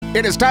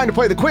It is time to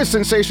play the quiz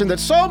sensation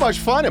that's so much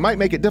fun, it might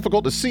make it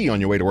difficult to see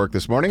on your way to work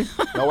this morning.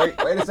 No, wait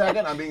a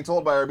second. I'm being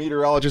told by our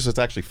meteorologist it's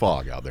actually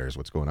fog out there is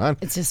what's going on.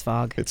 It's just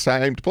fog. It's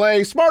time to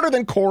play Smarter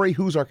Than Corey.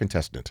 Who's our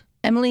contestant?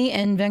 Emily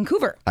in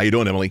Vancouver. How you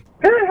doing, Emily?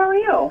 Good, how are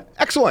you?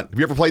 Excellent. Have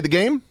you ever played the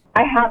game?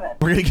 I haven't.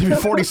 We're going to give you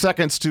 40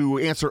 seconds to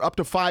answer up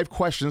to 5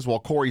 questions while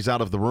Corey's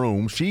out of the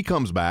room. She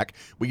comes back.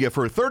 We give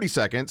her 30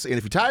 seconds, and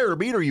if you tie her or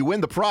beat her, you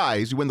win the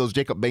prize. You win those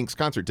Jacob Banks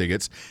concert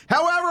tickets.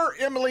 However,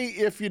 Emily,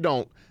 if you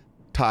don't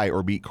tie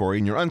or beat Corey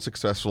and you're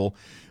unsuccessful,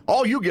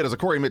 all you get is a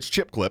Corey Mitch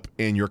chip clip,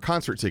 and your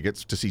concert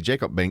tickets to see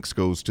Jacob Banks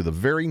goes to the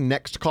very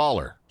next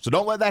caller. So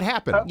don't let that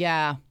happen. Oh.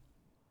 Yeah.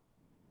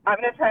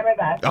 I'm going to try my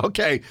best.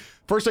 Okay.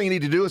 First thing you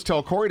need to do is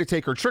tell Corey to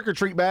take her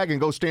trick-or-treat bag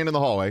and go stand in the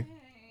hallway.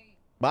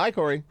 Bye,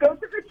 Corey. Go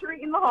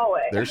trick-or-treat in the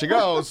hallway. There she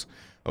goes.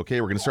 Okay,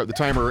 we're going to start the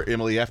timer,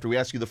 Emily, after we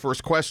ask you the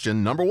first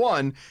question. Number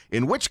 1,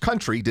 in which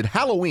country did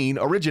Halloween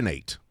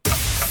originate?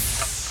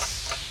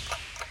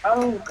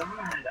 Oh,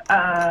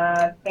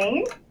 God.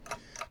 Spain?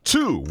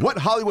 2, what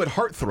Hollywood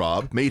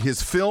heartthrob made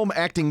his film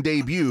acting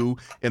debut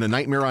in A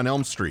Nightmare on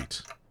Elm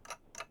Street?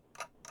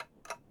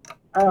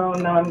 Oh,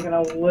 no, I'm going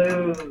to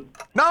lose.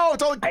 No,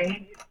 it's only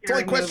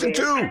question movies.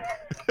 2.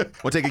 Want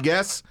to take a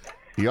guess?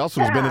 He also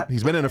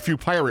has been in a few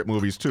pirate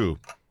movies, too.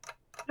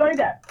 Johnny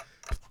Depp.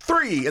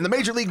 3, in the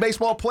Major League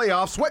Baseball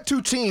playoffs, what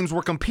 2 teams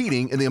were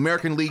competing in the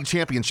American League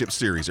Championship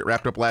Series? It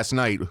wrapped up last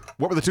night.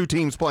 What were the 2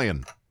 teams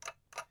playing?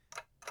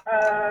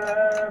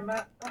 I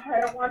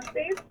don't watch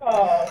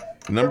baseball.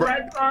 The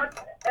Red Sox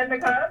and the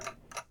Cubs.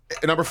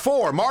 Number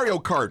 4, Mario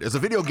Kart is a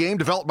video game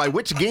developed by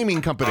which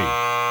gaming company?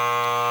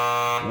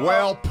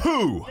 Well,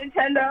 pooh.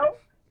 Nintendo.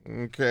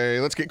 Okay,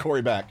 let's get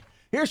Corey back.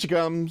 Here she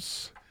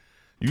comes.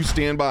 You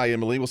stand by,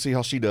 Emily. We'll see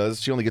how she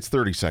does. She only gets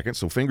 30 seconds,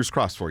 so fingers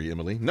crossed for you,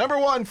 Emily. Number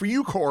 1 for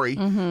you, Corey.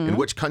 In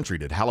which country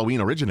did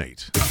Halloween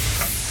originate?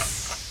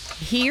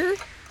 Here?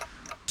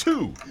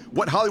 2,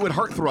 what Hollywood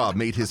heartthrob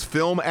made his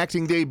film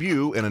acting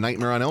debut in A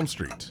Nightmare on Elm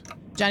Street?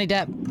 Johnny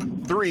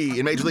Depp. 3,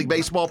 in Major League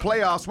Baseball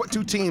playoffs, what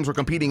 2 teams were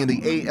competing in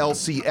the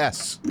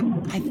ALCS?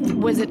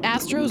 Was it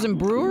Astros and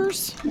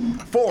Brewers?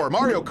 4,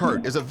 Mario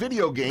Kart is a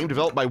video game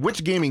developed by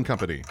which gaming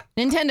company?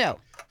 Nintendo.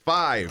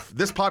 5,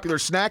 this popular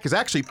snack is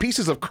actually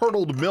pieces of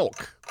curdled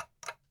milk.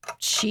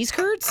 Cheese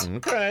curds?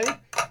 Okay,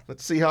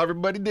 let's see how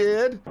everybody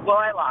did. Well,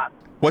 I lost.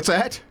 What's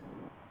that?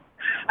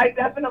 I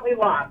definitely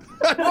lost.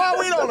 Well,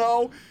 we don't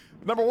know.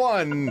 Number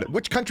 1,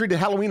 which country did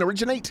Halloween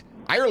originate?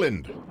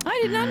 Ireland. I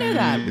did not know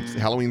that.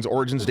 Halloween's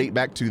origins date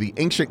back to the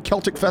ancient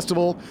Celtic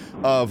festival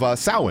of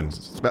Samhain.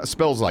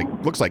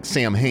 Looks like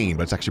Sam Hain,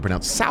 but it's actually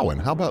pronounced Samhain.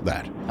 How about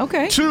that?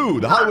 Okay. 2,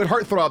 the Hollywood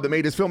heartthrob that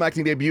made his film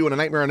acting debut in A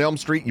Nightmare on Elm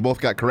Street. You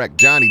both got correct.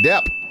 Johnny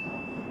Depp.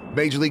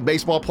 Major League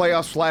Baseball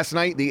playoffs last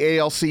night. The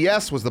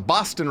ALCS was the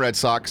Boston Red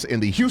Sox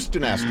and the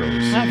Houston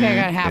Astros. Okay,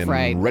 I got half and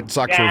right. Red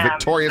Sox are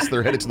victorious.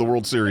 They're headed to the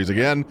World Series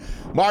again.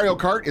 Mario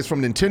Kart is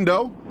from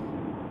Nintendo.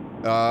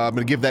 I'm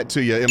going to give that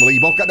to you, Emily.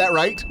 You both got that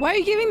right? Why are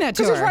you giving that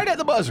to her? Because it's right at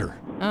the buzzer.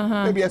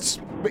 Maybe it's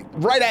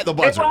right at the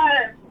buzzer.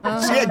 It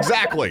was. See,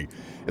 exactly.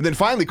 And then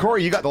finally,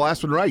 Corey, you got the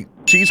last one right.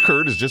 Cheese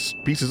curd is just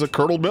pieces of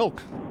curdled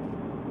milk.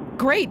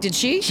 Great. Did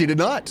she? She did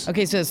not.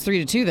 Okay, so it's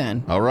 3-2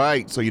 then. All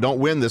right. So you don't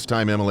win this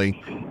time,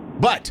 Emily.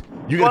 But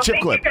you get a chip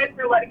clip. Thank you guys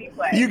for letting me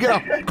play. You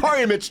get a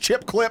Corey and Mitch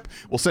chip clip.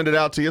 We'll send it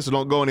out to you, so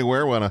don't go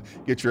anywhere. We want to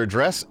get your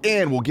address,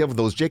 and we'll give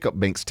those Jacob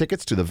Banks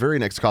tickets to the very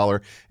next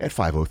caller at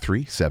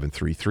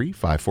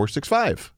 503-733-5465.